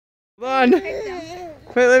Hold on. Wait,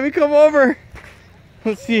 let me come over.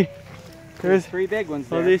 Let's see. There's 3 big ones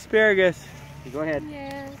there. Oh, the asparagus. Go ahead.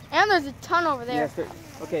 Yeah. And there's a ton over there. Yes,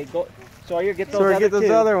 okay, go. Sawyer, get those Sawyer, other get those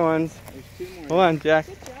 2. other ones. There's 2 more. Hold on, Jack.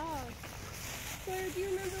 Good job. Sawyer, do you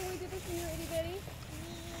remember when we did this when you were itty bitty?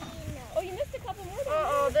 No. Oh, you missed a couple more.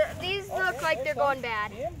 Uh-oh, these look like they're going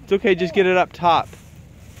bad. It's okay, just get it up top.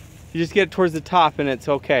 You just get it towards the top and it's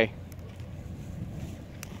okay.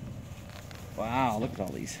 Wow, look at all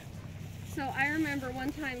these. So I remember one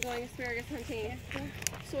time going asparagus hunting.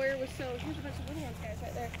 Sawyer was here's a bunch of little ones, guys,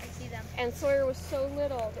 right there. I see them. And Sawyer was so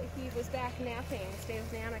little that he was back napping. Stayed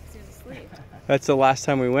with Nana because he was asleep. That's the last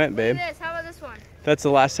time we went, babe. Look at this. How about this one? That's the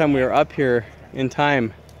last time we were up here in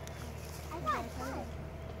time.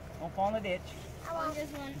 Don't fall in the ditch. I want this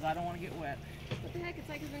one. Because I don't want to get wet. What the heck? It's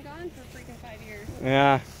like it's been gone for freaking 5 years.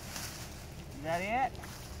 Yeah. Is that it?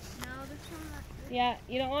 No, this one. Yeah,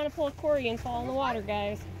 you don't want to pull a Corey and fall in the water,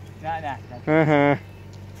 guys. Nah. Uh-huh.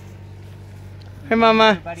 Hey,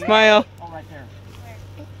 Mama. Smile. Oh, right there.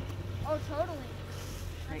 Oh, totally.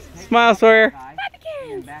 Smile, Sawyer.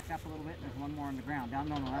 And back up a little bit. There's one more on the ground. Down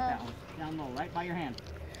low, not that one. Down low, right by your hand.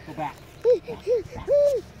 Go back.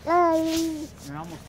 You're almost